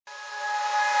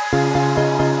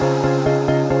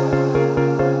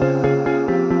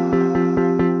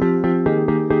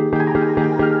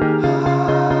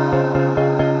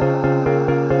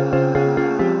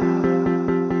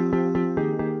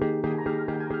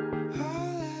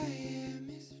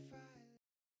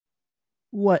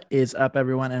What is up,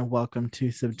 everyone, and welcome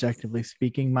to Subjectively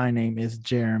Speaking. My name is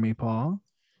Jeremy Paul.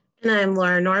 And I'm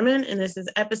Laura Norman, and this is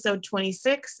episode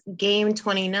 26, game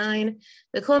 29,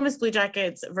 the Columbus Blue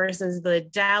Jackets versus the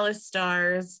Dallas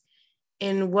Stars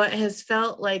in what has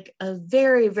felt like a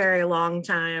very, very long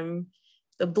time.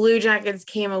 The Blue Jackets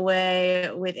came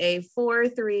away with a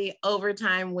 4-3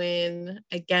 overtime win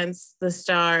against the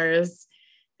Stars,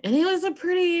 and it was a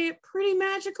pretty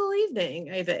magical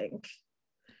evening, I think.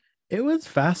 It was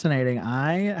fascinating.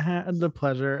 I had the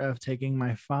pleasure of taking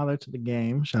my father to the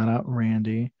game. Shout out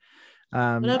Randy. What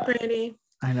Um, up, Randy?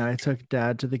 I know I took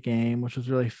dad to the game, which was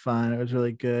really fun. It was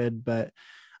really good, but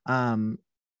um,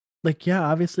 yeah,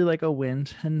 obviously like a win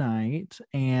tonight,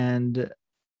 and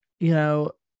you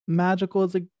know, magical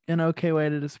is an okay way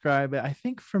to describe it. I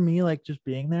think for me, like just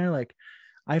being there, like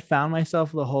I found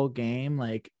myself the whole game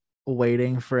like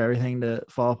waiting for everything to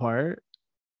fall apart,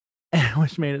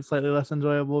 which made it slightly less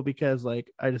enjoyable because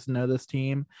like I just know this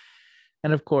team.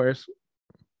 And of course,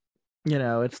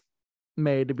 it's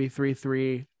made to be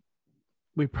 3-3.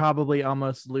 We probably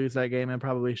almost lose that game and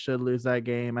probably should lose that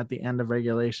game at the end of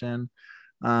regulation.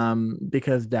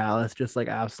 Because Dallas just like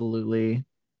absolutely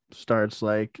starts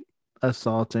like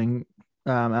assaulting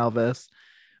Elvis.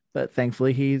 But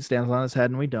thankfully he stands on his head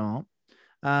and we don't.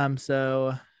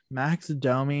 So Max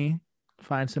Domi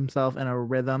finds himself in a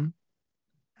rhythm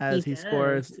He as he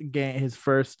scores does. his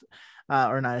first,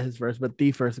 or not his first, but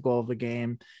the first goal of the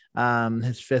game,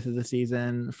 his fifth of the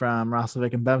season from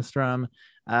Roslovic and Bemstrom.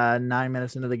 9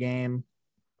 minutes into the game,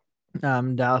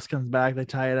 Dallas comes back, they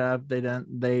tie it up.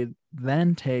 They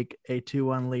then take a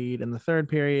 2-1 lead in the third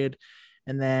period,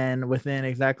 and then within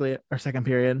exactly our second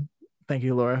period, thank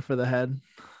you Laura for the head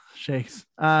shakes.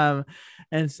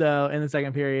 And so in the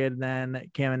second period, then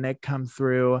Cam and Nick come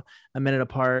through a minute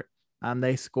apart.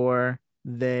 They score.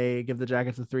 They give the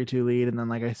Jackets a 3-2 lead, and then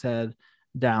like I said,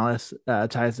 Dallas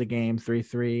ties the game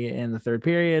 3-3 in the third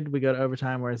period. We go to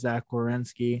overtime where Zach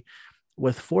Werenski,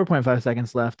 with 4.5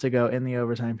 seconds left to go in the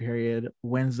overtime period,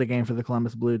 wins the game for the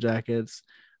Columbus Blue Jackets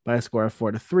by a score of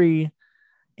 4-3.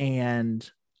 And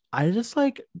I just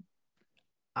like,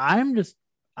 I'm just,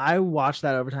 I watched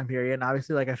that overtime period, and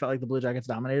obviously, like, I felt like the Blue Jackets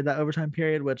dominated that overtime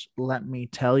period, which let me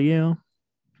tell you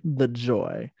the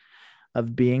joy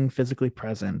of being physically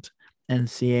present and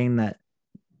seeing that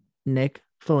Nick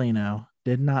Foligno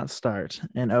did not start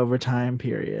an overtime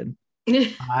period.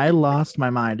 I lost my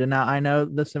mind. And now I know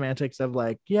the semantics of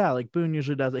like, yeah, like Boone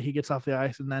usually does it. He gets off the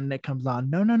ice and then Nick comes on.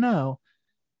 No, no, no.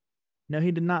 No,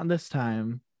 he did not this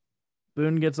time.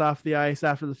 Boone gets off the ice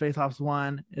after the faceoffs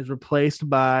won, is replaced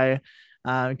by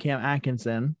Cam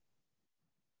Atkinson.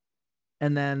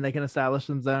 And then they can establish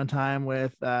some zone time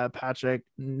with Patrick,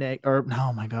 Nick, or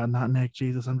oh my God, not Nick.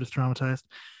 Jesus, I'm just traumatized.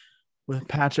 With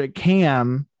Patrick,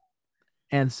 Cam,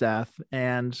 and Seth.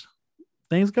 And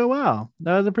things go well.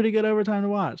 That was a pretty good overtime to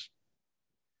watch.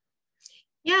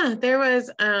 Yeah, there was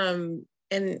and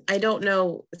I don't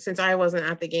know, since I wasn't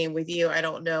at the game with you, I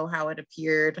don't know how it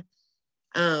appeared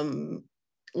um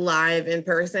live in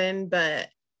person, but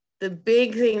the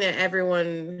big thing that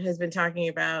everyone has been talking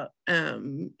about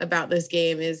this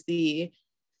game is the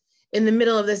in the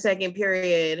middle of the second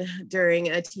period during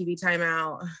a TV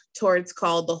timeout, Torts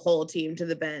called the whole team to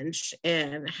the bench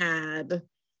and had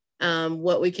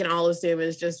what we can all assume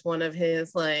is just one of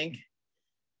his like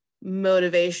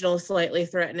motivational, slightly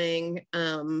threatening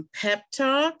pep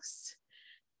talks.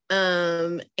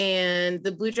 And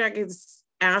the Blue Jackets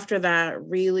after that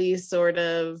really sort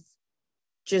of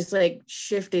just like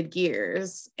shifted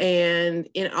gears. And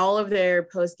in all of their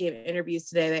post game interviews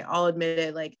today, they all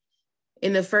admitted like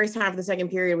in the first half of the second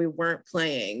period, we weren't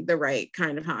playing the right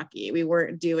kind of hockey. We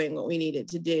weren't doing what we needed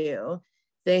to do.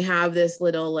 They have this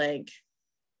little like,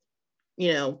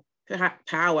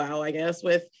 powwow, I guess,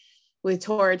 with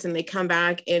Torts, and they come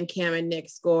back and Cam and Nick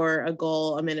score a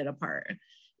goal a minute apart.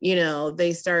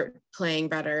 They start playing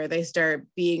better. They start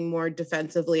being more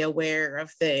defensively aware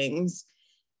of things.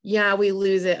 Yeah, we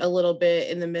lose it a little bit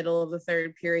in the middle of the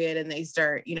third period, and they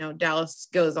start, Dallas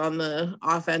goes on the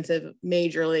offensive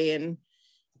majorly and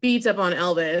beats up on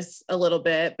Elvis a little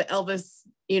bit. But Elvis,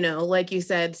 like you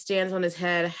said, stands on his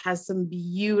head, has some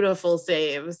beautiful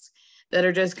saves that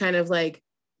are just kind of like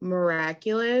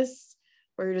miraculous,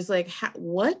 where you're just like,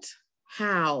 what?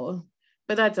 How?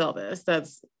 But that's Elvis.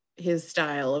 That's his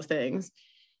style of things.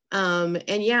 And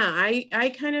yeah,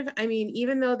 I kind of, I mean,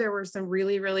 even though there were some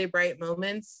really, really bright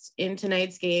moments in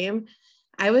tonight's game,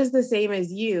 I was the same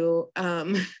as you.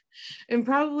 And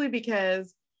probably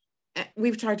because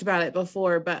we've talked about it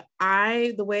before, but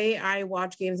the way I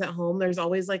watch games at home, there's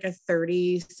always like a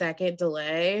 30-second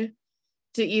delay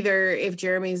to either if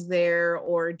Jeremy's there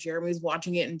or Jeremy's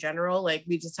watching it in general. Like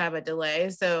we just have a delay.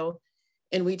 So,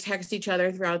 and we text each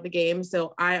other throughout the game.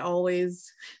 So I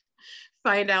always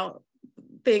find out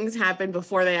things happen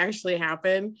before they actually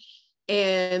happen.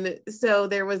 And so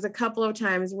there was a couple of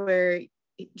times where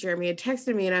Jeremy had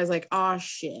texted me and I was like, oh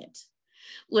shit.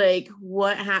 Like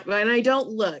what happened? And I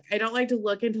don't like to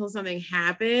look until something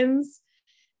happens.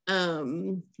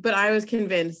 But I was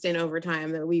convinced in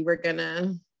overtime that we were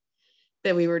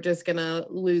just gonna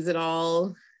lose it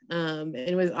all.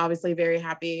 And was obviously very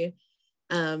happy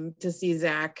to see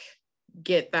Zach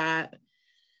get that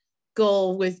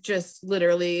goal with just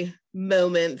literally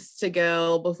moments to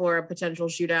go before a potential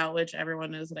shootout, which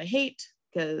everyone knows that I hate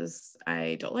because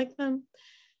I don't like them.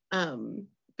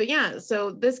 But yeah,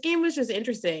 so this game was just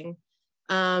interesting.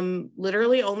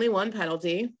 Literally only one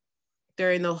penalty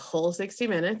during the whole 60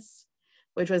 minutes,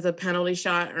 which was a penalty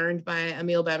shot earned by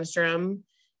Emil Bemstrom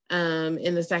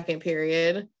in the second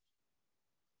period.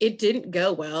 It didn't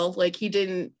go well. Like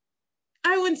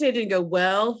I wouldn't say it didn't go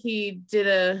well. He did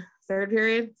a third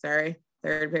period.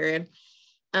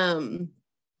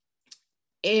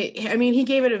 He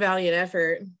gave it a valiant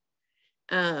effort.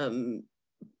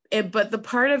 But the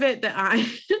part of it that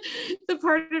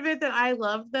I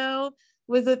loved though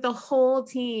was that the whole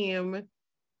team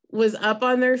was up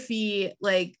on their feet,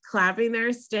 like clapping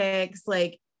their sticks,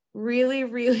 like really,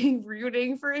 really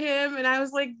rooting for him. And I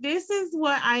was like, this is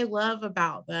what I love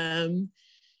about them.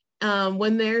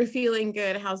 When they're feeling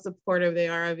good, how supportive they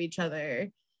are of each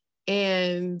other.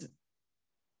 And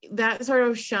that sort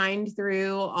of shined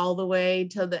through all the way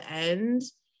till the end.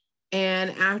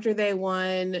 And after they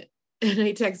won, and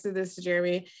I texted this to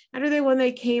Jeremy, after they won,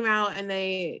 they came out and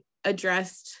they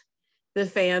addressed the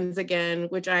fans again,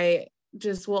 which I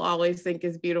just will always think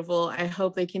is beautiful. I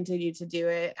hope they continue to do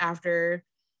it after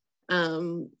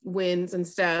wins and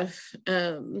stuff.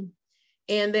 And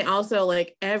they also,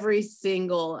 like, every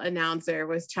single announcer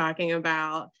was talking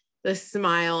about the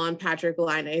smile on Patrik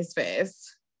Laine's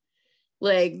face.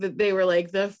 Like, they were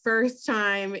like, the first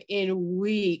time in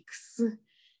weeks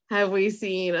have we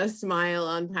seen a smile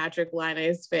on Patrik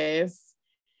Laine's face.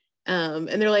 And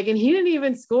they're like, and he didn't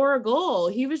even score a goal.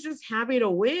 He was just happy to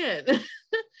win.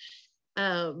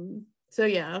 So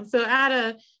yeah, so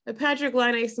add a Patrik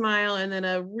Laine smile and then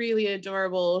a really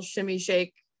adorable shimmy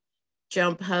shake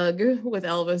jump hug with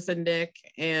Elvis and Nick.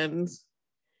 And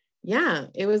yeah,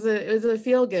 it was a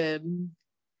feel good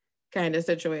kind of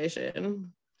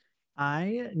situation.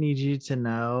 I need you to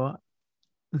know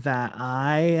that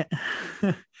I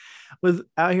was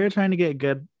out here trying to get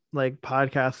good like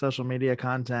podcast social media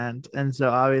content, and so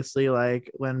obviously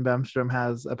like when Bemstrom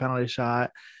has a penalty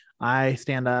shot, I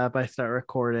stand up, I start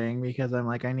recording because I'm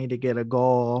like, I need to get a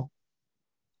goal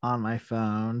on my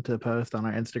phone to post on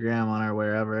our Instagram, on our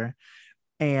wherever,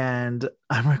 and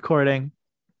I'm recording,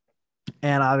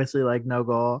 and obviously like no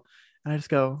goal, and I just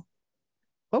go,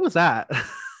 what was that?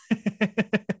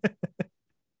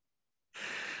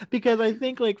 Because I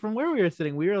think like from where we were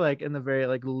sitting, we were like in the very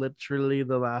like literally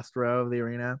the last row of the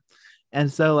arena.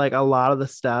 And so like a lot of the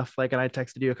stuff, like, and I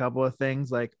texted you a couple of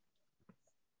things like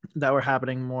that were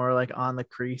happening more like on the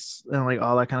crease and like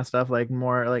all that kind of stuff, like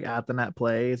more like at the net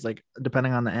plays, like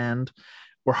depending on the end,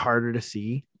 were harder to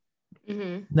see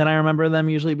than I remember them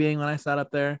usually being when I sat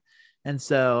up there. And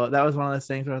so that was one of those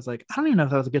things where I was like, I don't even know if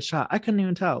that was a good shot. I couldn't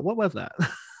even tell. What was that?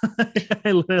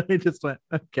 I literally just went,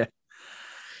 okay.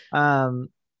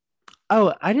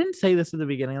 Oh, I didn't say this at the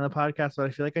beginning of the podcast, but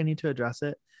I feel like I need to address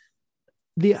it.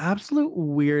 The absolute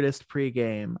weirdest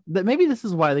pregame, that maybe this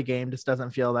is why the game just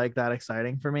doesn't feel like that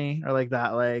exciting for me, or like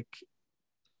that, like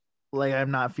I'm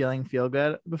not feel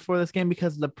good before this game,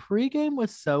 because the pregame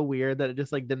was so weird that it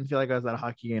just like didn't feel like I was at a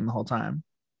hockey game the whole time.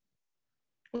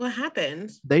 What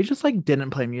happened? They just like didn't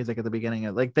play music at the beginning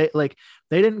of they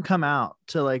didn't come out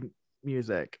to like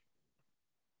music.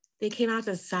 They came out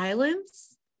to silence?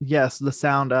 Yes, The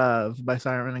Sound of by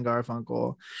Simon and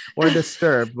Garfunkel, or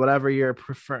Disturbed, whatever your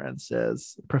preference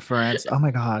is. Preference. Oh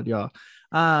my God, y'all.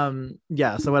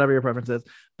 Yeah, so whatever your preference is.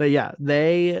 But yeah,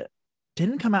 they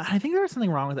didn't come out. I think there was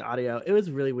something wrong with the audio. It was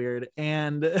really weird.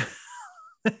 And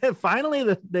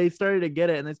finally they started to get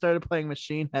it and they started playing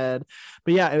Machine Head.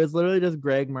 But yeah, it was literally just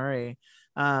Greg Murray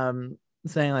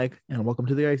saying like, and welcome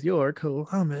to the ice, your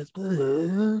Columbus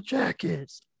Blue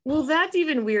Jackets. Well, that's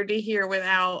even weird to hear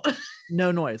without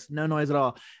no noise at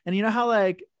all. And you know how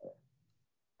like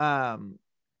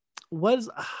was,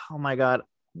 oh my God,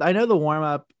 I know the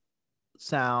warm-up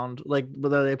sound, like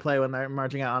whether they play when they're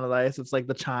marching out onto the ice, it's like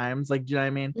the chimes, like, do you know what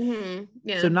I mean?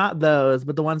 Yeah. So not those,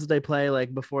 but the ones that they play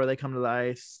like before they come to the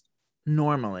ice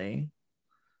normally.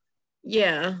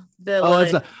 Yeah. The Oh,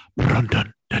 it's like,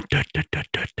 a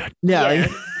yeah, like, yeah.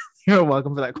 you're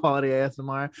welcome for that quality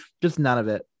ASMR. Just none of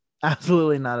it.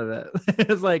 Absolutely none of it.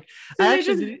 It's like So I they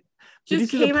actually just did you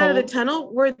just see the came out of the poll?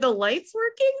 tunnel. Were the lights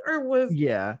working or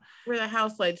Yeah. were the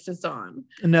house lights just on?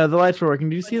 No, the lights were working.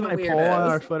 Did you see Bunch of my poll on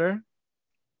our weirdos. Twitter?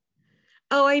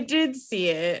 Oh, I did see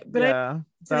it, but I Yeah, to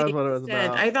that the was what it was extent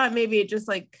about. I thought maybe it just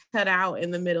like cut out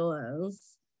in the middle of.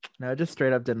 No, it just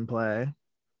straight up didn't play.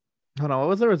 Hold on, what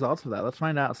was the results of that? Let's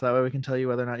find out so that way we can tell you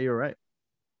whether or not you were right.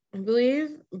 I believe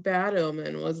Bad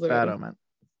Omen was Bad the. omen.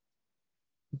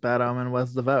 Bad omen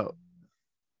was the vote.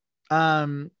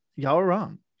 Y'all were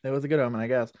wrong. It was a good omen, I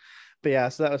guess. But yeah,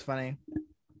 so that was funny.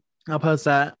 I'll post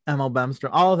that Emil Bemstrom.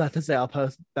 All of that to say, I'll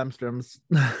post Bemstrom's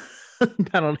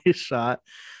penalty shot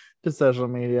to social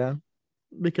media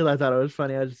because I thought it was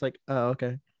funny. I was just like, oh,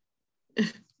 okay.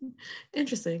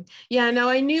 Interesting. Yeah, no,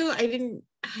 I knew I didn't.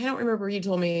 I don't remember. You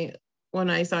told me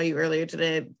when I saw you earlier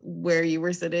today where you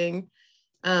were sitting.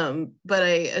 But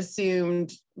I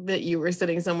assumed that you were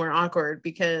sitting somewhere awkward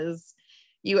because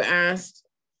you asked,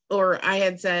 or I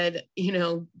had said,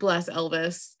 bless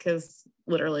Elvis, because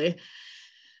literally.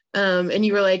 And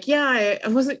you were like, yeah, I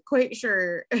wasn't quite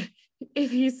sure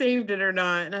if he saved it or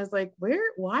not. And I was like,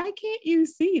 why can't you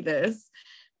see this?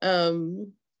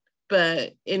 Um,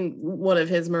 but in one of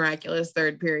his miraculous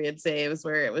third period saves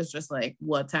where it was just like,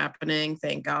 what's happening?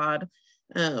 Thank God.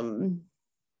 Um,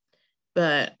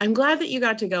 but I'm glad that you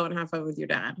got to go and have fun with your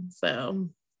dad. So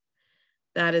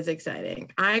that is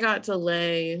exciting. I got to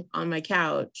lay on my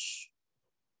couch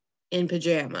in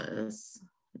pajamas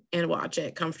and watch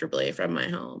it comfortably from my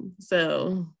home.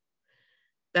 So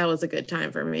that was a good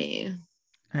time for me.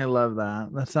 I love that.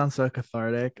 That sounds so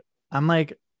cathartic. I'm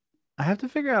like, I have to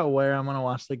figure out where I'm gonna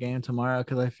watch the game tomorrow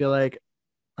because I feel like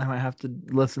I might have to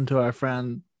listen to our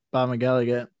friend Bob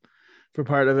McGilligan for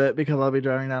part of it because I'll be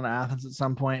driving down to Athens at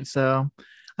some point. So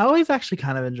I always actually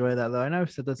kind of enjoy that though. I know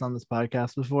I've said this on this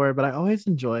podcast before, but I always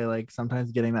enjoy like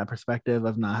sometimes getting that perspective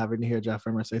of not having to hear Jeff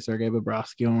Rimmer say Sergei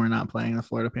Bobrovsky when we're not playing the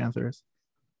Florida Panthers.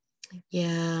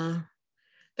 Yeah.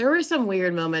 There were some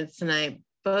weird moments tonight.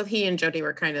 Both he and Jody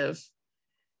were kind of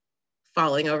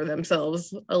falling over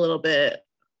themselves a little bit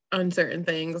on certain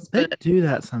things, They but do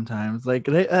that sometimes. Like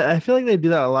I feel like they do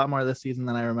that a lot more this season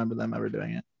than I remember them ever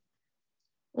doing it.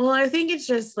 well, I think it's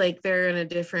just like they're in a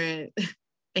different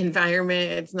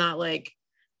environment. It's not like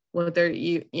what they're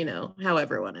how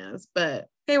everyone is, but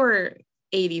they were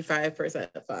 85%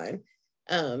 fine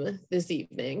this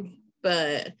evening.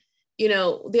 But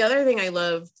the other thing I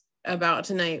loved about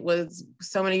tonight was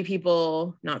so many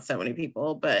people, not so many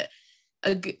people, but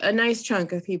a nice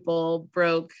chunk of people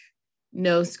broke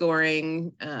no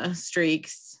scoring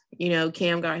streaks.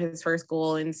 Cam got his first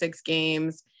goal in 6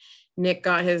 games. Nick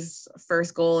got his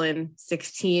first goal in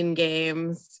 16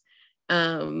 games.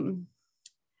 Yeah.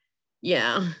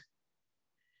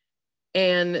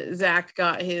 And Zach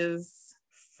got his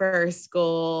first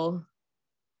goal.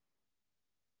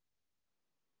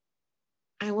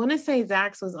 I want to say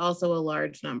Zach's was also a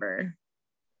large number.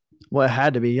 Well, it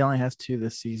had to be. He only has 2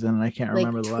 this season, and I can't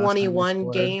remember Like the last time he 21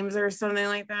 scored. games or something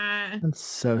like that. That's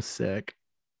so sick.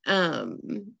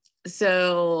 Um,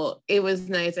 so it was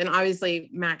nice. And obviously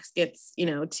Max gets,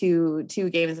 two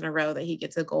games in a row that he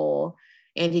gets a goal,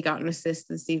 and he got an assist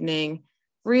this evening.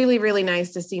 Really, really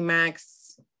nice to see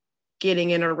Max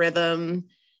getting in a rhythm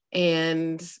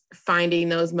and finding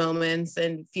those moments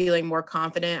and feeling more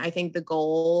confident. I think the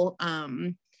goal,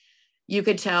 you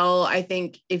could tell, I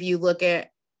think if you look at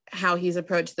how he's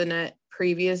approached the net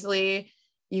previously,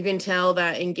 you can tell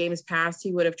that in games past,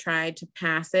 he would have tried to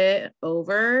pass it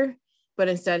over, but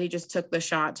instead he just took the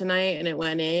shot tonight and it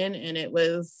went in, and it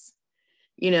was,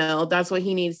 that's what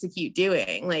he needs to keep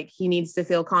doing. Like, he needs to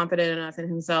feel confident enough in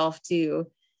himself to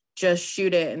just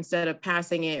shoot it instead of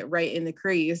passing it right in the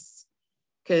crease,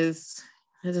 because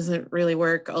it doesn't really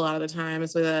work a lot of the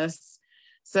times with us.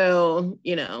 So,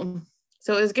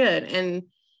 so it was good. And,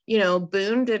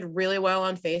 Boone did really well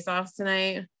on faceoffs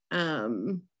tonight.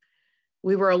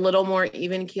 We were a little more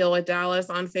even keel with Dallas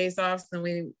on faceoffs than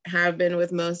we have been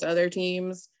with most other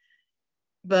teams.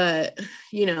 But,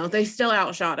 they still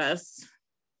outshot us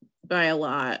by a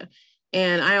lot.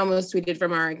 And I almost tweeted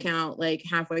from our account like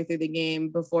halfway through the game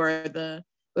before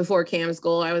Cam's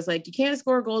goal. I was like, you can't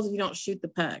score goals if you don't shoot the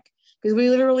puck. Because we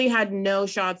literally had no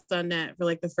shots on net for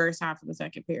like the first half of the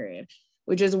second period,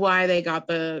 which is why they got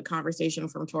the conversation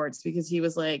from Torts, because he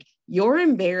was like, you're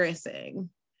embarrassing.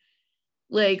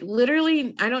 Like,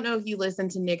 literally, I don't know if you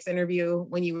listened to Nick's interview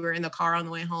when you were in the car on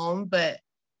the way home, but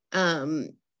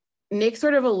Nick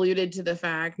sort of alluded to the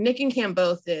fact, Nick and Cam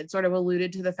both did, sort of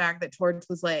alluded to the fact that Torts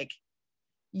was like,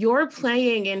 you're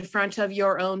playing in front of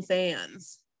your own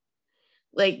fans.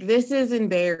 Like, this is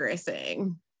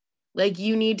embarrassing. Like,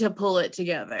 you need to pull it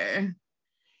together.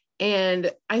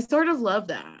 And I sort of love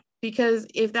that, because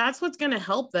if that's what's going to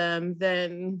help them,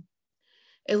 then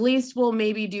at least we'll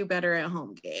maybe do better at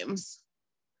home games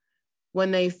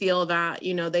when they feel that,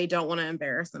 you know, they don't want to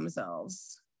embarrass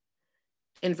themselves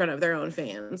in front of their own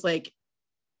fans. Like,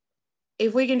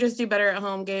 if we can just do better at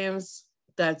home games,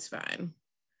 that's fine.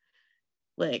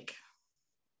 Like,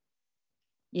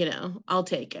 you know, I'll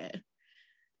take it.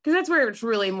 Because that's where it's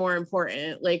really more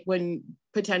important. Like, when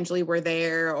potentially we're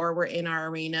there or we're in our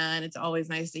arena, and it's always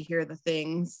nice to hear the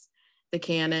things, the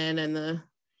canon and the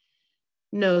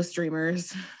no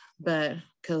streamers, but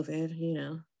COVID, you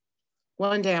know,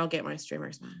 one day I'll get my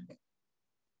streamers back.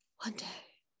 One day.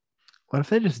 What if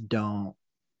they just don't?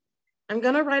 I'm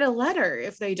going to write a letter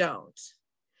if they don't.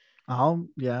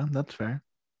 Yeah, that's fair.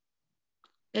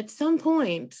 At some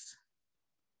point,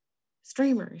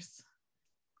 streamers.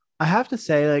 I have to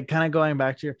say, like, kind of going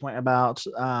back to your point about,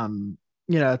 you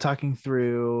know, talking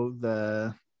through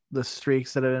the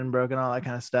streaks that have been broken, all that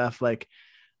kind of stuff. Like,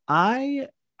 I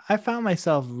found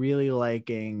myself really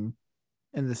liking,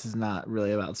 and this is not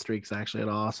really about streaks actually at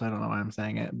all, so I don't know why I'm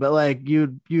saying it, but like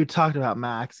you talked about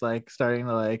Max, like, starting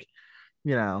to, like,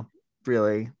 you know,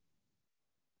 really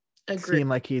seem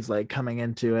like he's like coming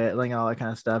into it, like all that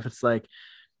kind of stuff. It's like,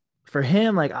 for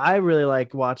him, like, I really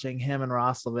like watching him and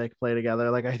Roslovic play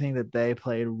together. Like, I think that they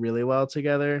played really well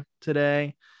together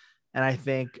today. And I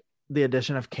think the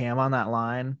addition of Cam on that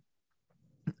line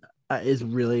is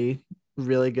really,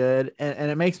 really good.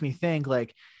 And it makes me think,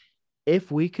 like,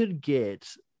 if we could get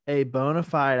a bona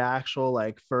fide actual,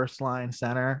 like, first line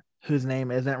center whose name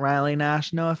isn't Riley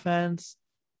Nash, no offense,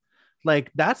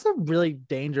 like, that's a really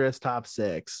dangerous top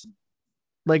six.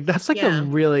 Like, that's like a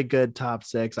really good top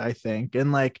six, I think.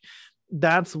 And like,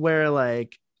 that's where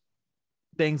like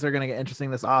things are going to get interesting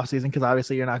this offseason, because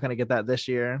obviously you're not going to get that this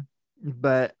year.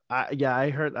 But I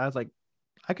heard, I was like,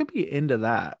 I could be into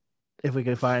that if we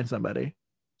could find somebody.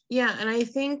 Yeah. And I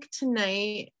think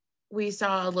tonight we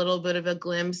saw a little bit of a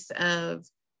glimpse of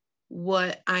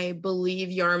what I believe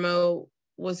Jarmo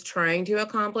was trying to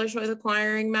accomplish with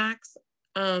acquiring Max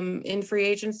in free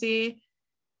agency,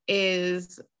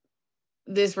 is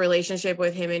this relationship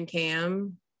with him and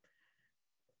Cam,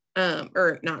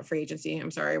 or not free agency,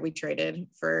 I'm sorry, we traded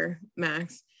for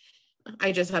Max.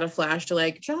 I just had a flash to,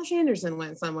 like, Josh Anderson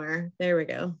went somewhere. There we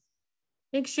go.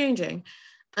 Exchanging.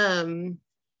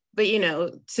 But, you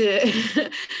know,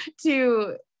 to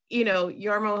you know,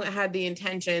 Jarmo had the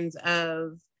intentions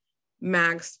of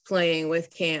Max playing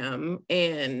with Cam,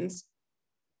 and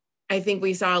I think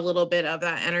we saw a little bit of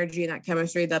that energy, that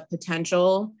chemistry, that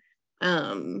potential.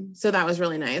 So that was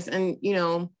really nice. And, you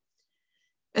know,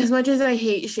 as much as I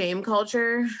hate shame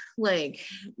culture, like,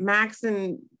 Max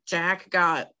and Jack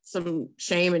got some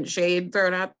shame and shade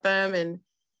thrown at them, and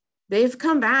they've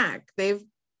come back. They've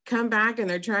come back, and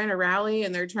they're trying to rally,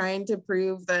 and they're trying to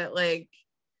prove that, like,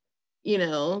 you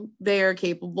know, they are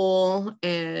capable.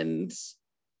 And,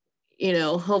 you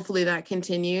know, hopefully that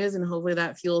continues, and hopefully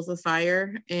that fuels the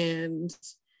fire. And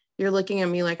you're looking at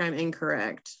me like I'm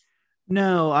incorrect.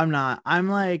 No, I'm not. I'm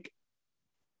like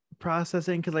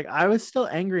processing, because like I was still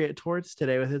angry at Torts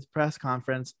today with his press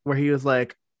conference where he was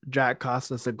like, Jack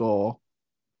cost us a goal.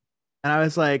 And I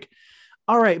was like,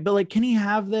 all right, but like, can he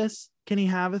have this? Can he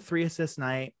have a 3-assist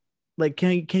night? Like,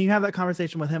 can you have that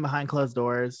conversation with him behind closed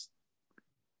doors?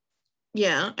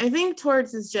 Yeah, I think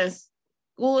Torts is just,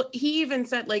 well, he even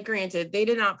said, like, granted, they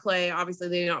did not play, obviously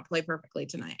they did not play perfectly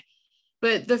tonight.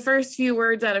 But the first few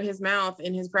words out of his mouth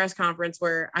in his press conference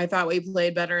were, I thought we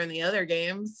played better in the other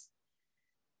games.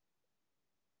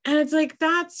 And it's like,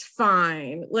 that's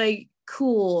fine. Like,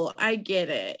 cool. I get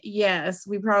it. Yes,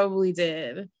 we probably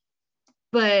did.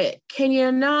 But can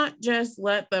you not just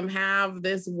let them have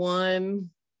this one?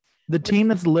 The team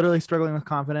that's literally struggling with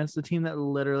confidence, the team that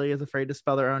literally is afraid to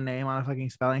spell their own name on a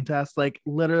fucking spelling test, like,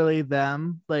 literally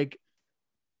them, like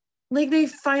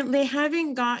they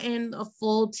haven't gotten a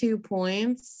full 2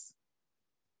 points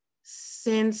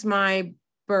since my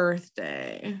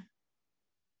birthday.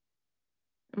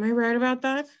 Am I right about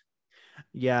that?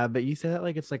 Yeah, but you say that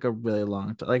like it's like a really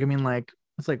long time. Like, I mean, like,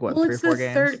 it's like what, well, 3 or 4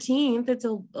 games? 13th. It's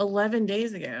 11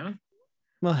 days ago.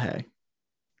 Well, hey,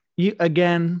 you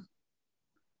again,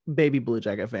 baby Blue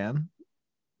Jacket fan.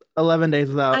 11 days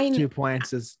without 2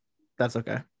 points that's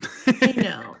okay. I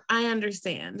know, I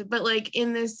understand, but like,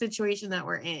 in this situation that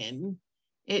we're in,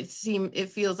 it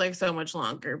feels like so much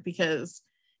longer, because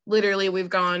literally we've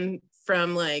gone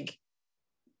from like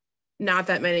not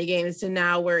that many games to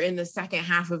now we're in the second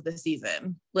half of the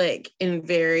season, like, in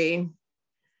very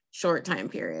short time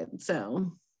period.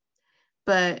 So,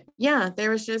 but yeah, there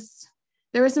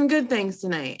were some good things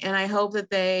tonight, and I hope that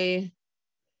they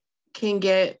can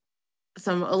get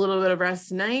a little bit of rest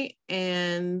tonight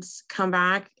and come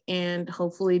back and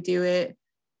hopefully do it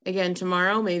again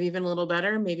tomorrow, maybe even a little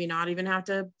better, maybe not even have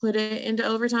to put it into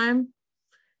overtime.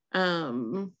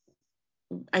 I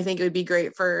think it would be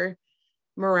great for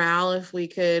morale if we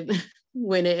could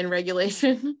win it in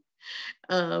regulation, /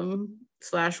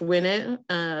 win it,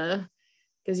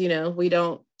 because we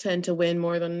don't tend to win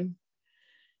more than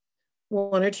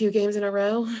 1 or 2 games in a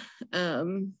row.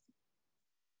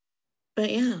 But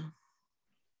yeah.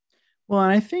 Well,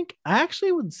 and I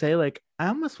actually would say, like, I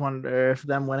almost wonder if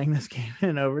them winning this game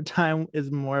in overtime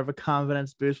is more of a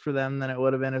confidence boost for them than it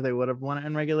would have been if they would have won it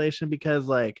in regulation, because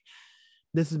like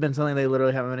this has been something they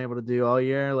literally haven't been able to do all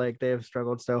year. Like they have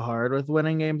struggled so hard with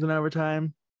winning games in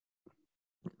overtime.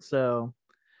 So,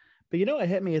 but what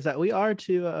hit me is that we are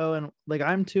 2-0 and like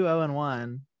I'm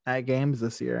 2-0-1 at games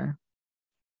this year.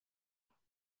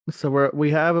 So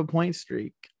we have a point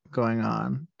streak going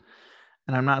on.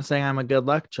 And I'm not saying I'm a good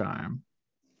luck charm,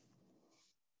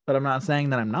 but I'm not saying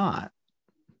that I'm not.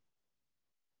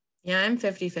 Yeah, I'm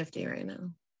 50-50 right now.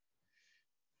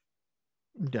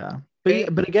 Yeah.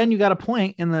 But again, you got a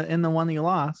point in the one that you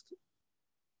lost.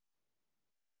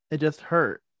 It just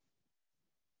hurt.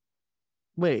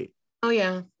 Wait. Oh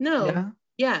yeah. No. Yeah.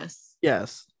 Yes.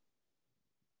 Yes.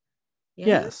 Yeah.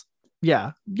 Yes.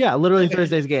 Yeah. Yeah. Literally Okay.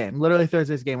 Thursday's game.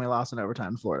 We lost in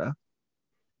overtime in Florida.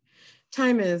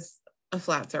 Time is a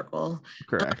flat circle.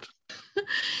 Correct.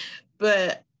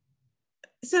 But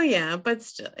so yeah, but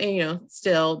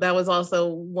still that was also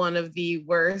one of the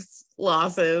worst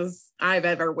losses I've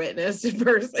ever witnessed in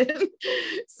person.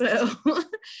 So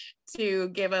to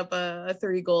give up a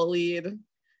 3-goal lead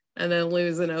and then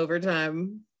lose in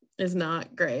overtime is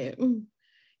not great.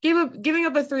 Giving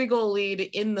up a 3-goal lead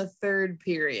in the third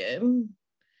period,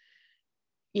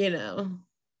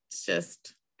 it's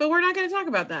just, but we're not going to talk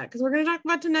about that because we're going to talk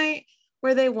about tonight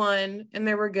where they won and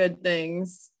there were good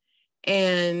things.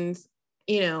 And,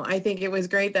 I think it was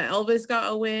great that Elvis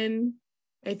got a win.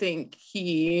 I think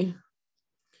he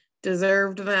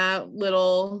deserved that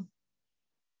little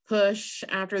push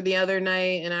after the other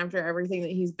night and after everything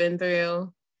that he's been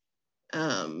through.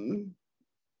 And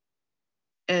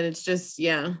it's just,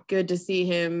 good to see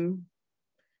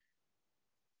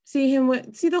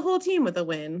the whole team with a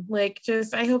win. Like,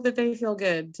 just, I hope that they feel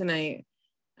good tonight,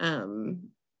 and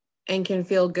can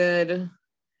feel good,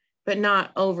 but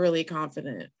not overly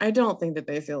confident. I don't think that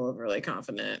they feel overly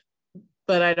confident,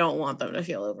 but I don't want them to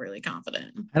feel overly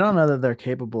confident. I don't know that they're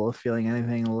capable of feeling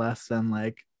anything less than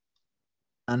like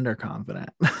underconfident.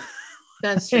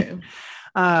 That's true.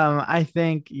 I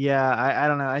think, I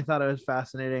don't know. I thought it was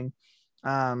fascinating.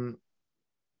 And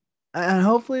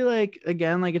hopefully, like,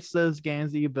 again, like it's those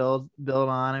games that you build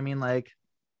on. I mean,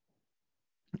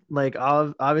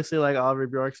 obviously, like Oliver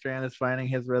Bjorkstrand is finding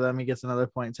his rhythm. He gets another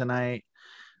point tonight.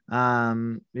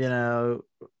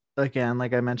 Again,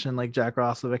 like I mentioned, like Jack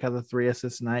Roslovic has a 3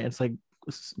 assists tonight. It's like,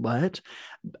 what?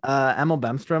 Emil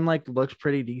Bemstrom like looked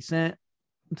pretty decent,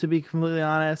 to be completely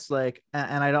honest. Like,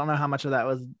 and I don't know how much of that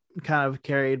was kind of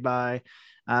carried by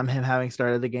him having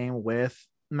started the game with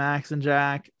Max and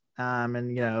Jack,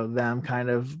 and them kind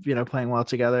of playing well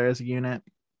together as a unit.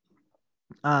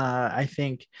 I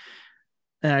think,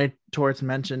 and Torts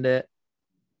mentioned it,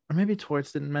 or maybe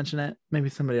Torts didn't mention it. Maybe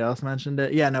somebody else mentioned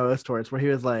it. Yeah, no, it was Torts, where he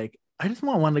was like, I just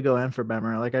want one to go in for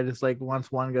Bemer. Like, I just like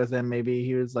once one goes in, maybe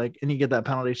he was like, and you get that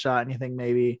penalty shot and you think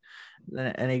maybe,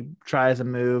 and he tries a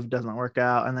move, doesn't work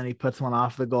out, and then he puts one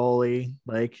off the goalie,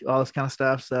 like all this kind of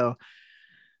stuff. So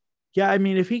yeah, I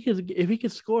mean, if he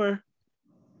could score,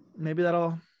 maybe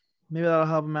that'll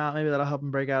help him out. Maybe that'll help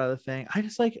him break out of the thing. I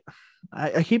just like,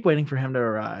 I keep waiting for him to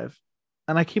arrive,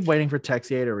 and I keep waiting for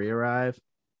Texier to re-arrive.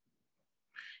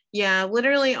 Yeah,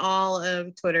 literally all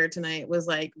of Twitter tonight was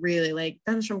like, really, like,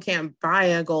 Bemstrom can't buy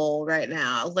a goal right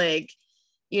now. Like,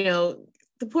 the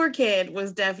poor kid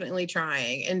was definitely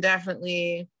trying and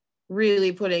definitely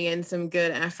really putting in some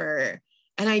good effort.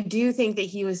 And I do think that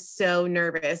he was so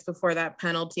nervous before that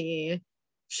penalty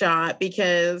shot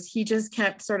because he just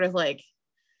kept sort of like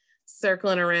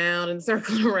circling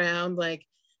around, like,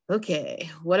 okay,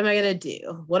 what am I going to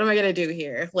do? What am I going to do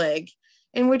here? Like,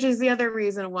 and which is the other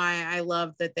reason why I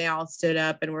love that they all stood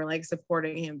up and were like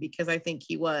supporting him, because I think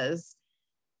he was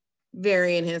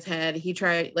very in his head. He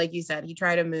tried, like you said, he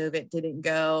tried to move. It didn't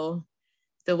go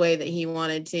the way that he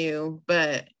wanted to,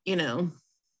 but it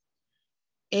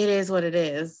is what it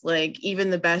is. Like, even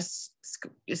the best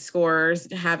scorers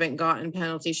haven't gotten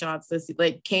penalty shots this,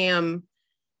 like Cam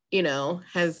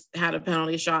has had a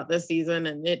penalty shot this season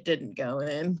and it didn't go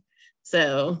in.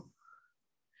 So,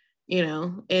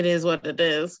 it is what it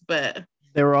is. But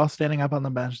they were all standing up on the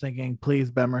bench thinking,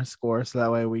 please Bemer score so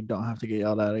that way we don't have to get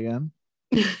yelled at again.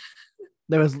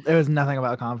 There was nothing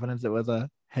about confidence. It was a,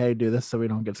 hey, do this so we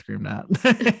don't get screamed at.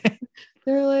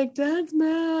 They're like, Dad's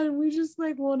mad. We just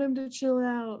like want him to chill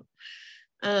out.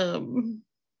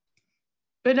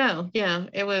 But no, yeah,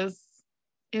 it was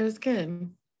good.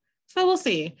 So we'll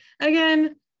see.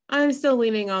 Again, I'm still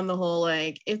leaning on the whole,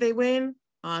 like, if they win,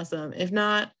 awesome. If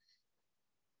not,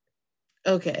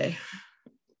 okay.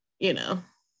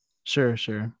 Sure.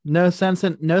 No sense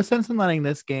in letting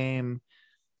this game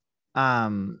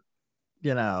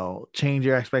change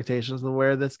your expectations of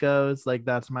where this goes. Like,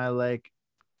 that's my like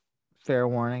fair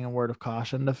warning and word of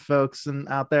caution to folks and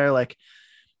out there. Like,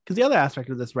 because the other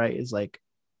aspect of this, right, is like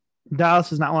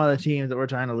Dallas is not one of the teams that we're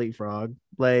trying to leapfrog.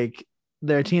 Like,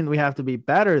 they're a team that we have to be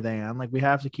better than. Like, we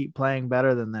have to keep playing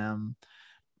better than them.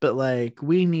 But like,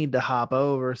 we need to hop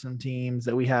over some teams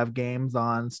that we have games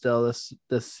on still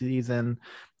this season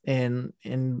in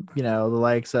the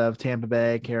likes of Tampa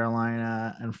Bay,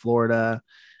 Carolina, and Florida.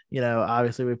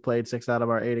 Obviously we've played 6 out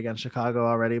of our 8 against Chicago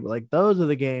already, but like, those are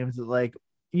the games that like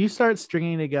you start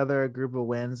stringing together a group of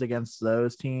wins against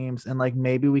those teams, and like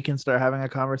maybe we can start having a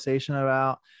conversation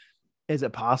about, is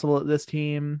it possible that this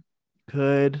team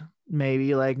could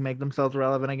maybe like make themselves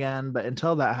relevant again? But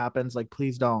until that happens, like,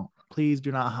 please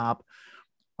do not hop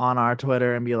on our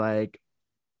Twitter and be like,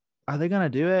 are they gonna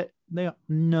do it?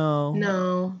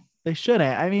 No, they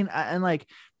shouldn't. I mean, and like,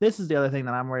 this is the other thing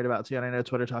that I'm worried about too, and I know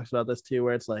Twitter talks about this too,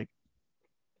 where it's like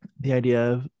the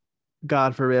idea of,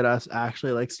 God forbid us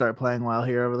actually like start playing well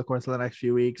here over the course of the next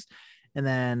few weeks, and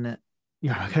then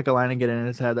kick a line and get in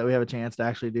his head that we have a chance to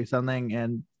actually do something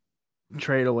and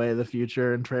trade away the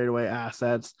future and trade away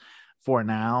assets for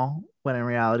now, when in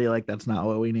reality, like, that's not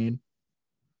what we need.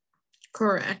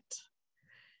 Correct.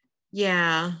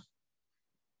 Yeah.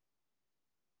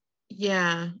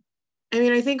 I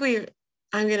mean,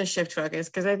 I'm going to shift focus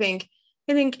because I think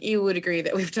you would agree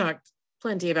that we've talked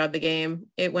plenty about the game.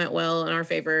 It went well in our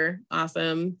favor.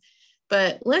 Awesome.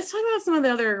 But let's talk about some of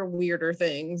the other weirder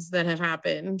things that have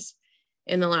happened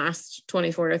in the last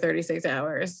 24 to 36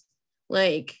 hours.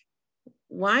 Like,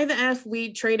 why the F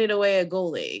we traded away a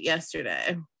goalie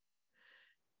yesterday?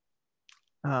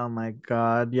 Oh my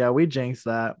God. Yeah, we jinxed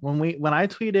that. When I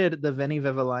tweeted the Vinny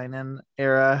Vivalainen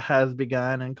era has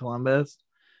begun in Columbus,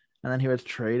 and then he was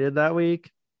traded that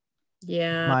week.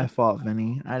 Yeah. My fault,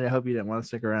 Vinny. I hope you didn't want to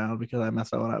stick around because I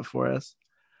messed that one up for us.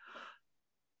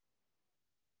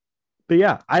 But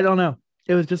yeah, I don't know.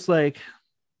 It was just like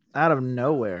out of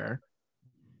nowhere.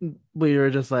 We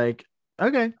were just like,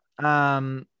 okay.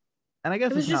 And I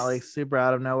guess it's not like super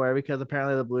out of nowhere, because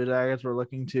apparently the Blue Jackets were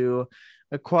looking to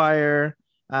acquire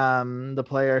the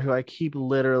player who I keep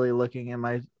literally looking in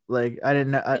my, like, I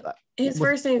didn't know. His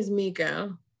first name is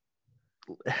Mikko.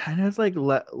 I know it's like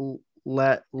Lou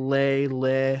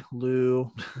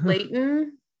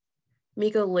Leighton.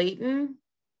 Mikko Leighton.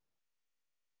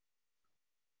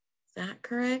 Is that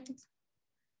correct?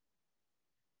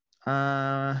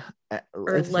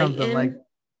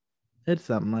 It's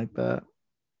something like that.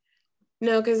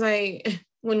 No, because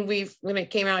when it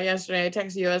came out yesterday, I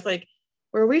texted you. I was like,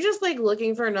 were we just like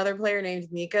looking for another player named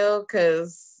Mikko?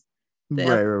 Because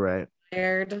right.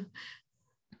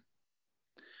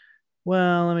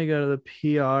 Well, let me go to the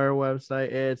PR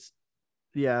website. It's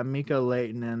Mikko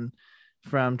Leighton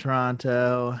from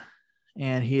Toronto,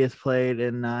 and he has played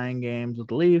in 9 games with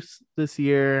the Leafs this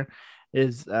year.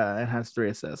 And has 3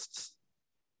 assists.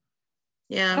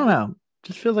 Yeah, I don't know.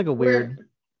 Just feels like a weird.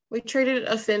 We traded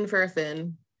a Finn for a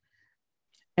Finn.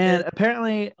 And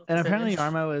apparently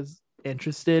Jarmo is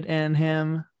interested in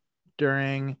him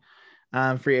during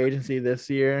free agency this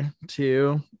year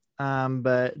too.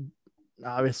 But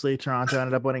obviously Toronto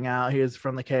ended up winning out. He was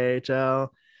from the KHL,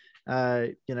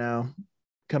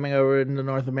 coming over into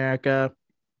North America.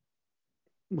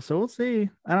 So we'll see.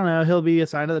 I don't know. He'll be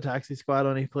assigned to the taxi squad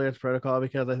when he clears protocol,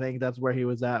 because I think that's where he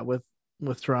was at with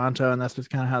Toronto, and that's just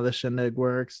kind of how the shindig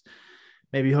works.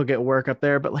 Maybe he'll get work up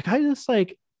there, but like, I just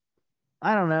like,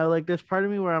 I don't know. Like, there's part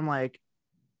of me where I'm like,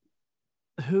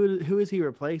 who is he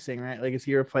replacing, right? Like, is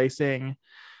he replacing,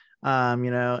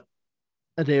 a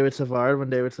David Savard when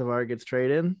David Savard gets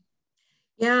traded?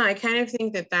 Yeah, I kind of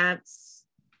think that's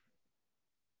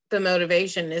the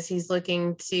motivation, is he's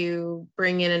looking to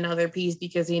bring in another piece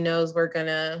because he knows we're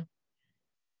gonna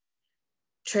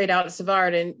trade out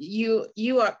Savard. And you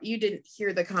didn't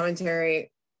hear the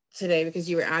commentary today because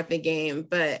you were at the game,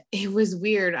 but it was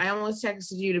weird. I almost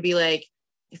texted you to be like,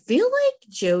 I feel like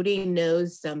Jody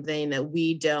knows something that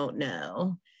we don't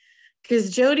know.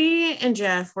 Because Jody and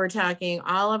Jeff were talking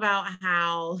all about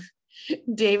how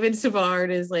David Savard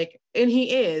is like, and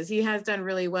he has done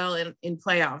really well in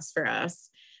playoffs for us,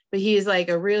 but he's like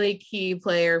a really key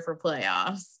player for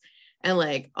playoffs and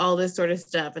like all this sort of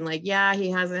stuff. And like, yeah, he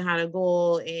hasn't had a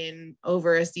goal in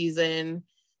over a season,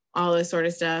 all this sort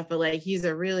of stuff, but like he's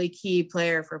a really key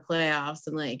player for playoffs.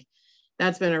 And like,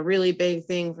 that's been a really big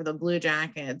thing for the Blue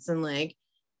Jackets and like,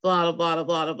 blah, blah, blah,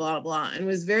 blah, blah, blah, blah. And it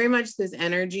was very much this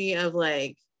energy of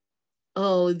like,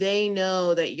 oh, they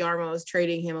know that Yarmo is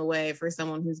trading him away for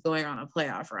someone who's going on a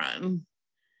playoff run.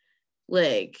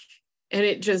 Like, and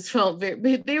it just felt they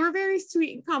were very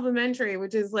sweet and complimentary,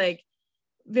 which is like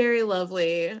very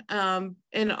lovely.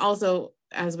 And also,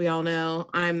 as we all know,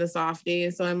 I'm the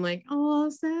softie. So I'm like, oh,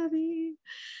 Savvy.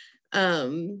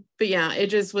 But yeah, it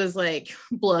just was like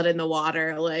blood in the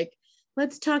water. Like,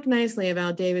 let's talk nicely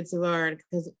about David Savard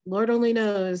because Lord only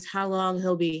knows how long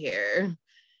he'll be here.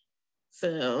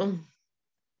 So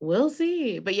we'll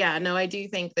see. But yeah, no, I do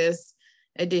think this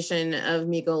edition of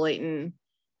Mikko Leighton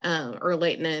or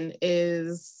Leighton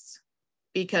is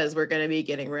because we're going to be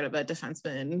getting rid of a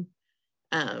defenseman,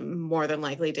 more than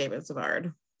likely David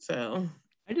Savard. So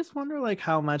I just wonder like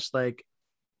how much like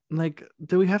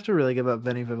do we have to really give up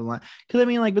Vinny Vivalainen? Because I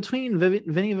mean, like between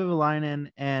Vinny Vivalainen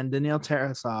and Daniil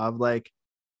Tarasov, like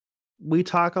we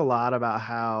talk a lot about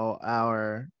how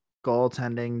our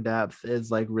goaltending depth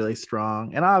is like really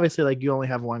strong, and obviously like you only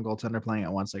have one goaltender playing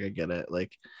at once. Like I get it,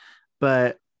 like,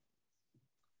 but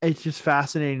it's just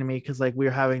fascinating to me because like we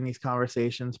were having these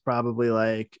conversations probably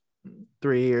like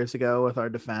 3 years ago with our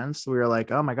defense. We were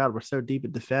like, oh my god, we're so deep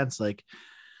at defense, like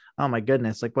oh my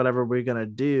goodness, like whatever we're gonna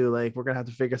do, like we're gonna have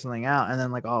to figure something out. And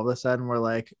then like all of a sudden we're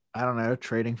like, I don't know,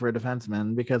 trading for a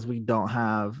defenseman because we don't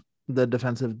have the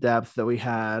defensive depth that we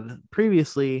had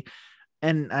previously.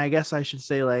 And I guess I should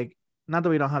say like not that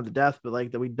we don't have the depth, but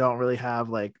like that we don't really have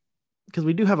like because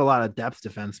we do have a lot of depth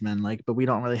defensemen, like, but we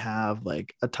don't really have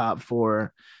like a top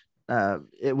four.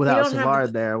 Without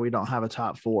Savard there, we don't have a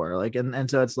top four. Like, and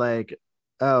so it's like,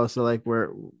 oh, so like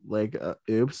we're like,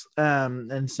 oops.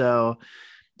 And so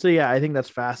yeah, I think that's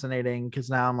fascinating because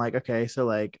now I'm like, okay, so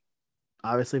like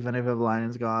obviously Vinny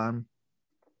Vivalainen's gone.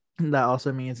 That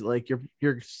also means that, like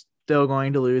you're still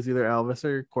going to lose either Elvis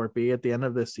or Corpy at the end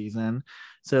of this season.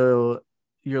 So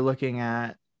you're looking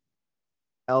at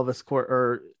Elvis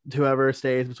or whoever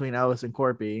stays between Elvis and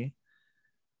Corpy,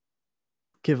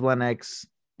 Kivlenieks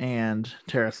and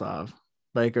Tarasov,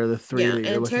 like are the three that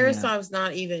you're looking at. Tarasov's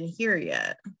not even here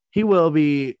yet. He will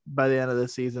be by the end of the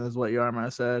season, is what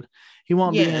Yarmo said. He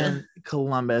won't be in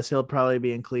Columbus. He'll probably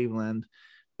be in Cleveland.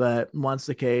 But once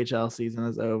the KHL season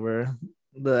is over,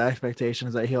 the expectation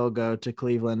is that he'll go to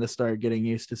Cleveland to start getting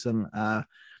used to some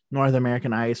North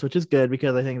American ice, which is good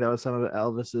because I think that was some of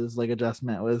Elvis's like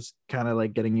adjustment was kind of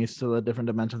like getting used to the different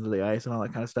dimensions of the ice and all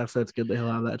that kind of stuff. So it's good that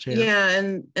he'll have that chance. Yeah,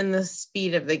 and the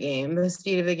speed of the game. The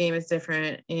speed of the game is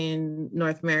different in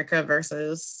North America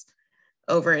versus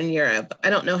over in Europe. I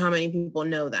don't know how many people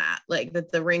know that. Like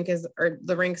that the rinks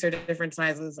are different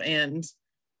sizes and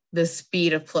the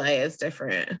speed of play is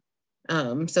different.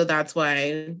 So that's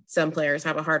why some players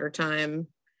have a harder time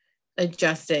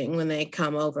adjusting when they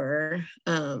come over.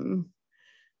 But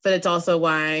it's also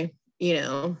why,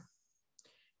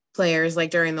 players like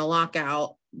during the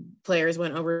lockout, players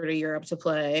went over to Europe to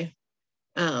play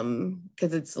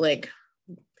because it's like,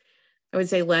 I would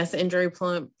say less injury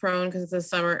prone because it's a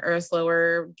summer or a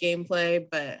slower gameplay,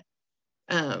 but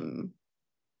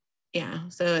yeah,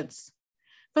 so it's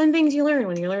fun things you learn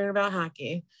when you learn about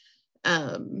hockey.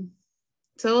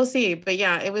 So we'll see, but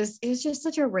yeah, it was just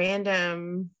such a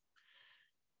random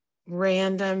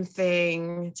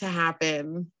thing to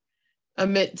happen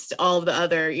amidst all of the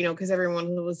other, because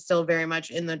everyone was still very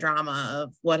much in the drama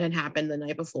of what had happened the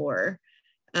night before.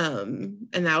 And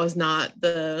that was not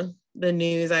the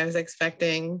news I was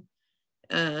expecting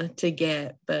to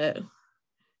get, but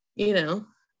in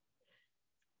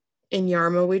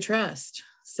Yarmo we trust.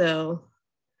 So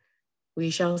we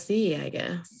shall see, I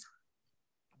guess.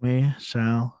 We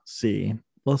shall see.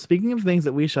 Well, speaking of things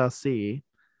that we shall see,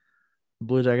 the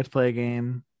Blue Jackets play a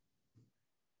game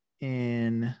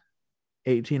in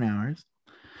 18 hours.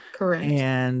 Correct.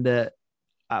 And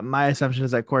my assumption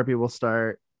is that Corpy will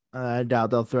start. I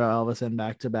doubt they'll throw Elvis in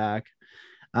back to back.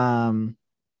 I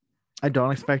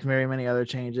don't expect very many other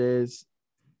changes.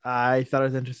 I thought it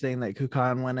was interesting that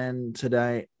Kukan went in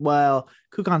today. Well,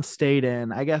 Kukan stayed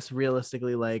in. I guess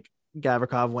realistically, like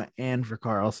Gavrikov went in for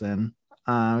Carlson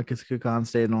because Kukan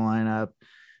stayed in the lineup.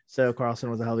 So Carlson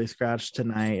was a healthy scratch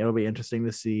tonight. It'll be interesting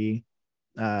to see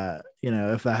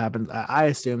If that happens, I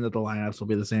assume that the lineups will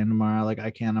be the same tomorrow. Like,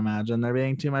 I can't imagine there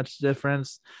being too much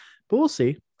difference, but we'll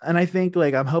see. And I think,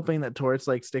 like, I'm hoping that Torts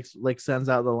sends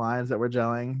out the lines that we're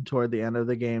gelling toward the end of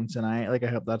the game tonight. Like, I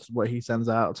hope that's what he sends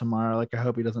out tomorrow. Like, I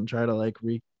hope he doesn't try to like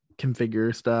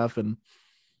reconfigure stuff and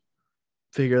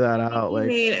figure that out.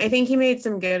 I think he made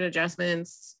some good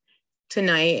adjustments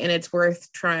tonight, and it's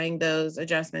worth trying those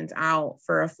adjustments out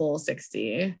for a full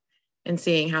 60 and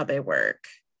seeing how they work.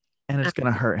 And it's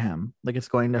gonna hurt him. Like, it's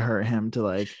going to hurt him to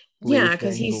like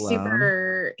because he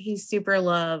super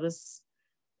loves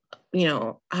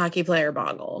hockey player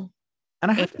Boggle.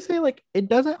 And I have to say, like, it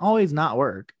doesn't always not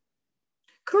work.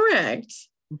 Correct.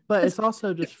 But it's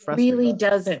also just frustrating. Really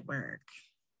doesn't work.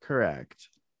 Correct.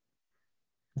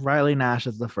 Riley Nash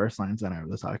is the first line center of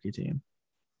this hockey team.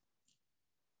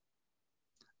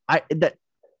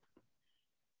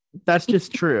 That's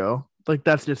just true. Like,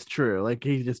 that's just true. Like,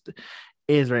 he just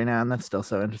is right now, and that's still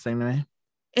so interesting to me.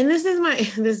 And this is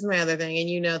my other thing, and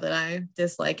you know that I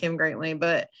dislike him greatly,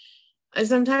 but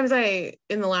sometimes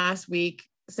in the last week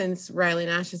since Riley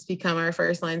Nash has become our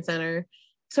first line center,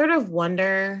 sort of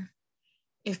wonder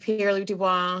if Pierre-Luc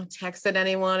Dubois texted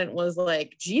anyone and was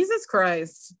like, Jesus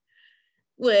Christ,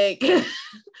 like,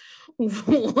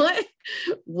 what?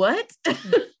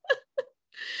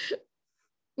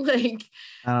 Like,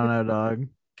 I don't know, dog.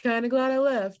 Kind of glad I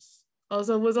left.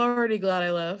 Also, was already glad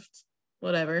I left.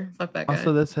 Whatever. Fuck that guy.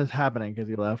 Also, this is happening because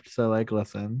he left. So, like,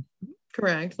 listen.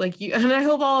 Correct. Like, you, and I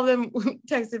hope all of them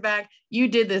texted back, you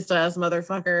did this to us,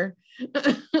 motherfucker.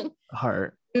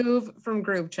 Heart. Move from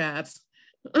group chat.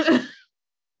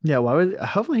 Yeah,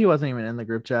 hopefully he wasn't even in the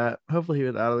group chat. Hopefully he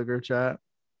was out of the group chat.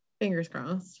 Fingers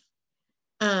crossed.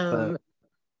 But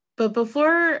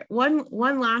before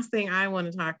one last thing I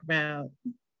want to talk about,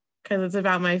 because it's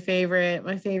about my favorite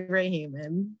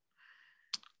human.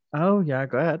 Oh yeah,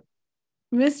 go ahead.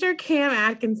 Mr. Cam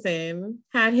Atkinson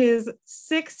had his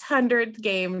 600th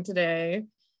game today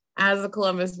as a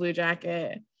Columbus Blue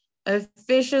Jacket,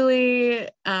 officially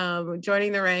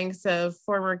joining the ranks of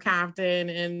former captain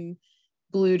and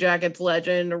Blue Jackets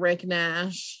legend Rick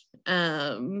Nash.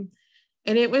 And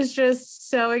it was just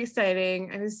so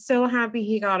exciting. I was so happy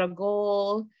he got a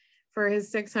goal for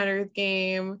his 600th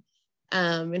game.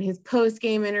 In his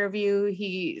post-game interview,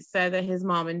 he said that his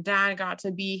mom and dad got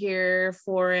to be here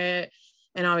for it,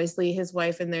 and obviously his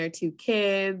wife and their 2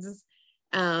 kids.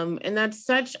 And that's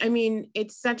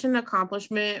it's such an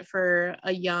accomplishment for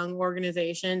a young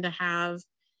organization to have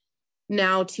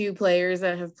now 2 players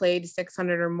that have played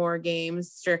 600 or more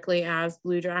games strictly as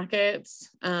Blue Jackets.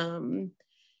 And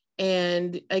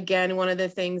again, one of the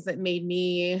things that made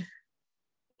me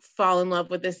fall in love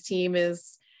with this team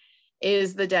is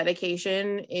the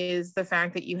dedication, is the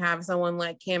fact that you have someone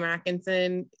like Cam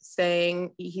Atkinson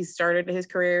saying he started his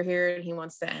career here and he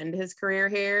wants to end his career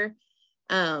here.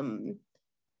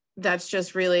 That's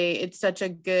just really, it's such a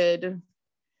good,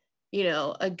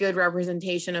 a good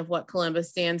representation of what Columbus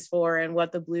stands for and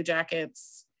what the Blue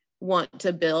Jackets want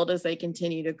to build as they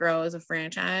continue to grow as a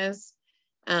franchise.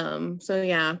 So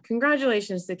yeah,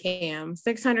 congratulations to Cam.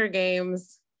 600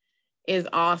 games is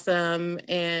awesome,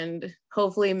 and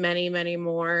hopefully many, many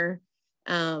more.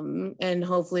 And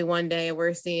hopefully one day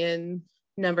we're seeing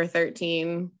number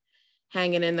 13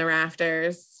 hanging in the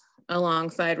rafters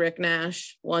alongside Rick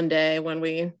Nash one day when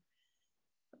we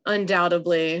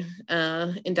undoubtedly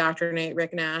indoctrinate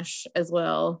Rick Nash as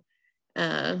well.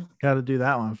 Got to do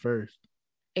that one first.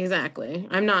 Exactly.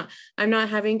 I'm not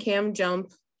having Cam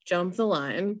jump the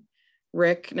line.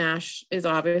 Rick Nash is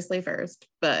obviously first,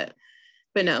 but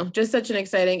no, just such an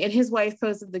exciting. And his wife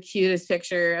posted the cutest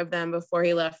picture of them before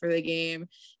he left for the game.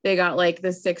 They got like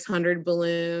the 600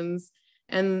 balloons,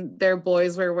 and their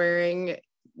boys were wearing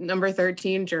number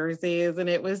 13 jerseys, and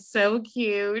it was so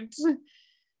cute.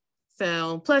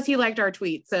 So plus he liked our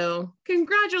tweet. So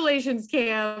congratulations,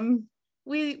 Cam.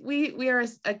 We are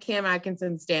a Cam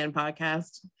Atkinson stan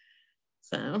podcast.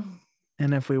 So.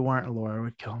 And if we weren't, Laura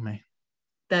would kill me.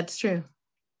 That's true.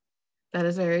 That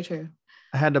is very true.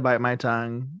 I had to bite my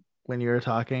tongue when you were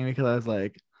talking because I was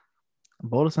like, a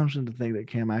bold assumption to think that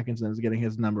Cam Atkinson is getting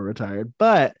his number retired.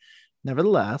 But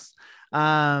nevertheless,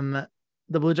 the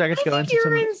Blue Jackets go into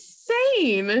you're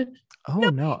insane. Oh,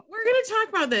 no. We're going to talk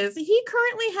about this. He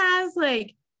currently has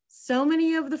like so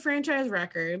many of the franchise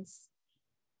records.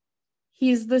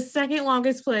 He's the second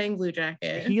longest playing Blue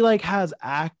Jacket. He like has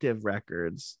active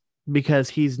records because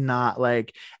he's not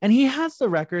like, and he has the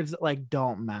records that like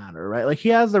don't matter, right? Like he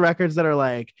has the records that are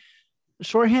like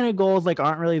shorthanded goals, like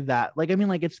aren't really that, like, I mean,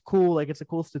 like it's cool, like it's a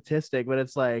cool statistic, but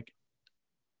it's like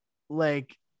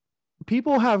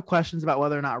people have questions about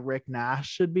whether or not Rick Nash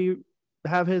should be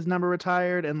have his number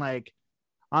retired, and like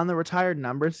on the retired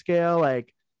number scale,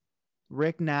 like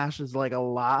Rick Nash is like a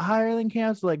lot higher than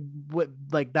Cam. So like what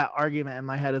like that argument in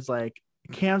my head is like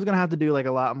Cam's gonna have to do like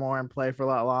a lot more and play for a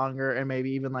lot longer, and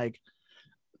maybe even like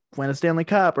win a Stanley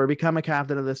Cup or become a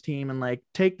captain of this team and like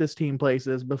take this team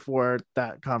places before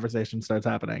that conversation starts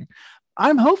happening.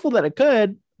 I'm hopeful that it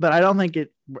could, but I don't think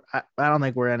it. I don't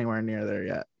think we're anywhere near there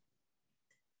yet.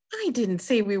 I didn't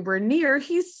say we were near.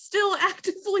 He's still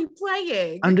actively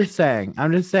playing. I'm just saying.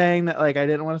 I'm just saying that like I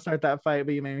didn't want to start that fight,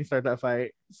 but you made me start that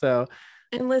fight. So,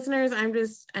 and listeners, I'm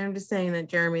just saying that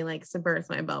Jeremy likes to burst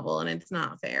my bubble, and it's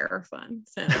not fair or fun.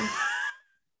 So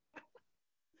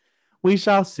we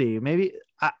shall see. Maybe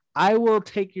I will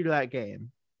take you to that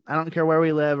game. I don't care where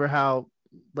we live or how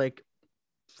like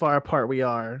far apart we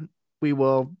are. We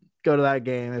will go to that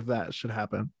game if that should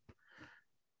happen.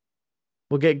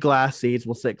 We'll get glass seats.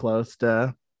 We'll sit as close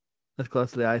to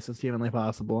the ice as humanly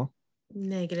possible.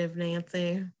 Negative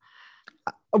Nancy.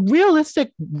 A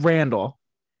realistic Randall.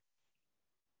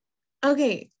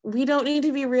 Okay, we don't need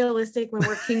to be realistic when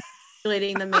we're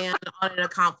congratulating the man on an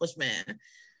accomplishment.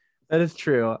 That is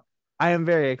true. I am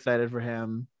very excited for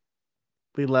him.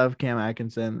 We love Cam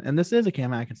Atkinson, and this is a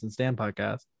Cam Atkinson Stan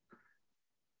podcast.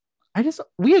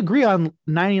 We agree on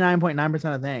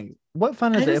 99.9% of things. What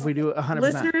fun is it if we do 100%?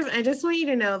 Listeners, I just want you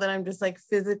to know that I'm just like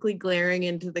physically glaring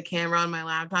into the camera on my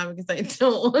laptop because I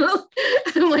don't want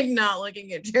to. I'm like not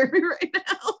looking at Jeremy right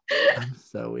now. I'm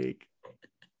so weak.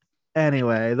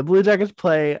 Anyway, the Blue Jackets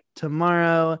play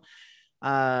tomorrow.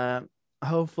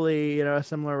 Hopefully, a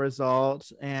similar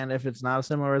result. And if it's not a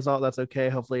similar result, that's okay.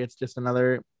 Hopefully, it's just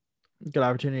another good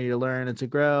opportunity to learn and to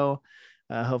grow.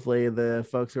 Hopefully, the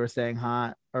folks who are staying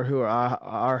hot or who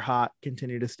are hot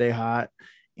continue to stay hot,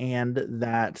 and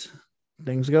that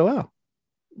things go well.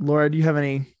 Laura, do you have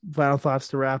any final thoughts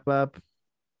to wrap up?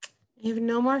 I have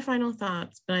no more final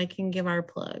thoughts, but I can give our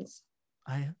plugs.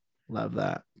 I love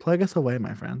that. Plug us away,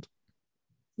 my friend.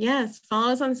 Yes,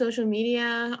 follow us on social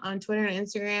media, on Twitter and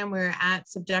Instagram. We're at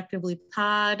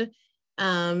SubjectivelyPod.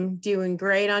 Doing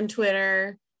great on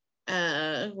Twitter.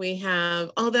 We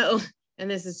have, although, and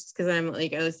this is just because I'm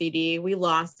like OCD, we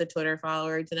lost a Twitter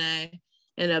follower today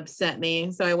and upset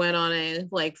me. So I went on a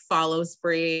like follow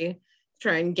spree,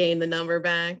 try and gain the number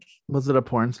back. Was it a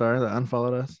porn star that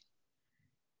unfollowed us?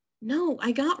 No,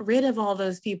 I got rid of all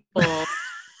those people.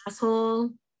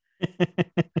 Asshole.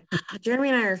 Jeremy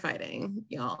and I are fighting,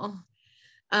 y'all.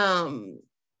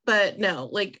 But no,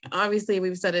 like obviously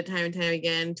we've said it time and time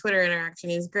again. Twitter interaction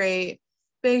is great.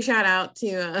 Big shout out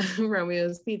to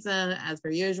Romeo's Pizza as per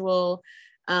usual.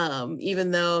 Even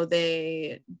though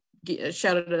they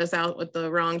shouted us out with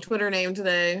the wrong Twitter name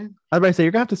today. I was about to say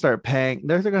you're gonna have to start paying.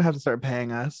 They're gonna have to start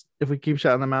paying us if we keep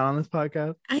shouting them out on this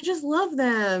podcast. I just love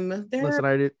them. Listen,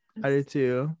 I do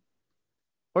too.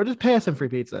 Or just pay us some free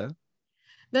pizza.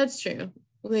 That's true.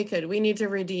 We could. We need to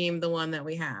redeem the one that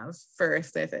we have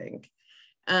first, I think.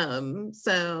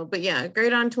 But yeah,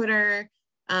 great on Twitter.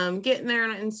 Getting there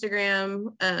on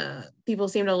Instagram. People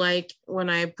seem to like when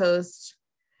I post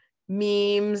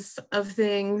memes of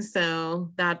things,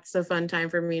 so that's a fun time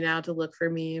for me now to look for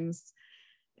memes.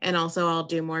 And also I'll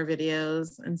do more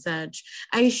videos and such.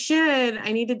 I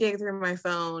need to dig through my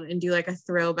phone and do like a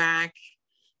throwback,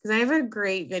 because I have a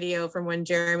great video from when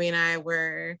Jeremy and I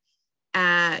were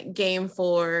at game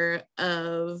 4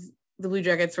 of the Blue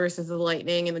Jackets versus the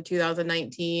Lightning in the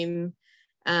 2019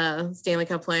 Stanley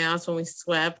Cup playoffs when we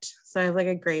swept. So I have like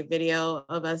a great video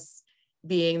of us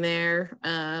being there.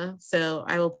 So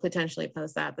I will potentially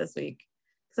post that this week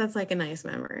because that's like a nice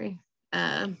memory.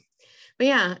 But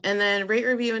yeah, and then rate,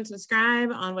 review, and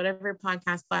subscribe on whatever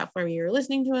podcast platform you're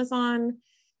listening to us on.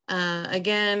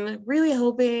 Again, really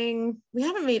hoping we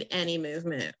haven't made any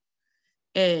movement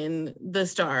in the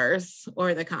stars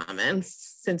or the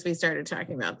comments since we started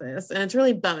talking about this, and it's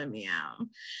really bumming me out.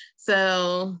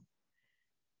 So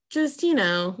just,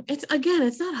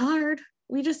 it's not hard.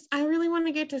 I really want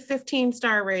to get to 15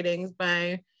 star ratings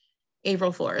by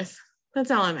April 4th.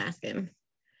 That's all I'm asking.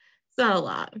 It's not a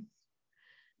lot.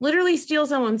 Literally steal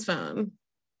someone's phone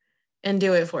and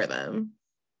do it for them.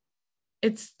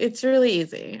 It's really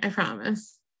easy, I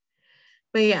promise.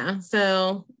 But yeah,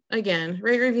 so again,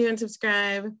 rate, review, and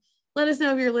subscribe. Let us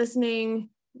know if you're listening.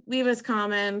 Leave us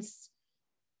comments.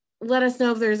 Let us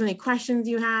know if there's any questions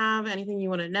you have, anything you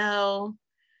want to know.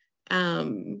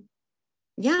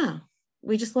 Yeah,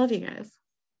 we just love you guys.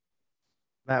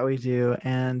 That we do.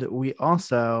 And we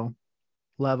also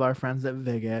love our friends at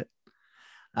Viget.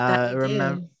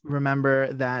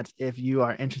 Remember that if you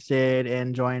are interested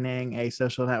in joining a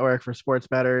social network for sports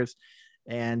bettors,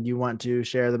 and you want to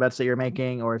share the bets that you're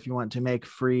making, or if you want to make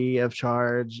free of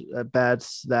charge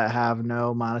bets that have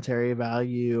no monetary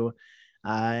value,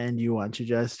 and you want to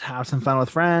just have some fun with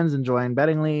friends and join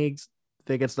betting leagues,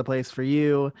 Thicket's the place for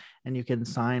you. And you can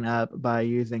sign up by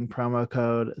using promo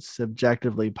code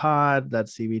subjectivelypod.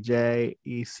 That's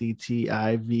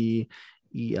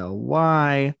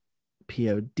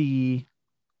CBJECTIVELYPOD.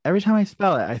 Every time I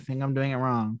spell it, I think I'm doing it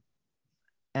wrong.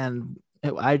 And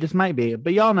I just might be,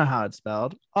 but y'all know how it's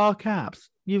spelled. All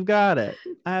caps. You've got it.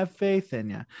 I have faith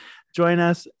in you. Join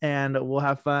us and we'll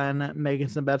have fun making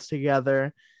some bets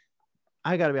together.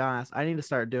 I got to be honest, I need to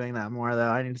start doing that more, though.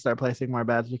 I need to start placing more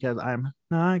bets because I'm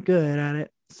not good at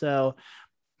it. So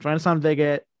join us on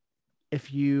Thicket.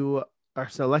 If you are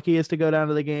so lucky as to go down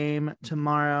to the game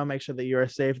tomorrow, make sure that you are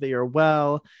safe, that you're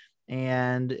well.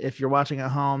 And if you're watching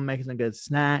at home, make some good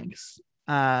snacks.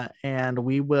 And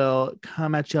we will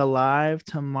come at you live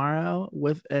tomorrow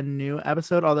with a new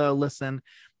episode. Although, listen,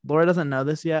 Laura doesn't know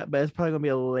this yet, but it's probably going to be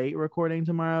a late recording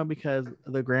tomorrow because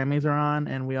the Grammys are on,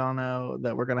 and we all know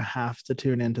that we're going to have to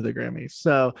tune into the Grammys.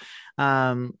 So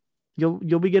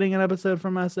you'll be getting an episode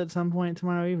from us at some point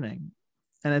tomorrow evening.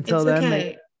 And until it's then,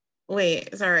 okay.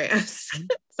 Wait, sorry.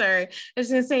 Sorry. I was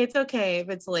going to say it's okay if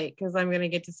it's late because I'm going to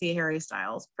get to see Harry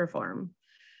Styles perform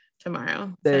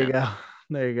tomorrow. There you go.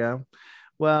 There you go.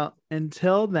 Well,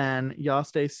 until then, y'all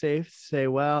stay safe, stay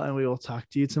well, and we will talk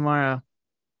to you tomorrow.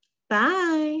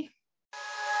 Bye.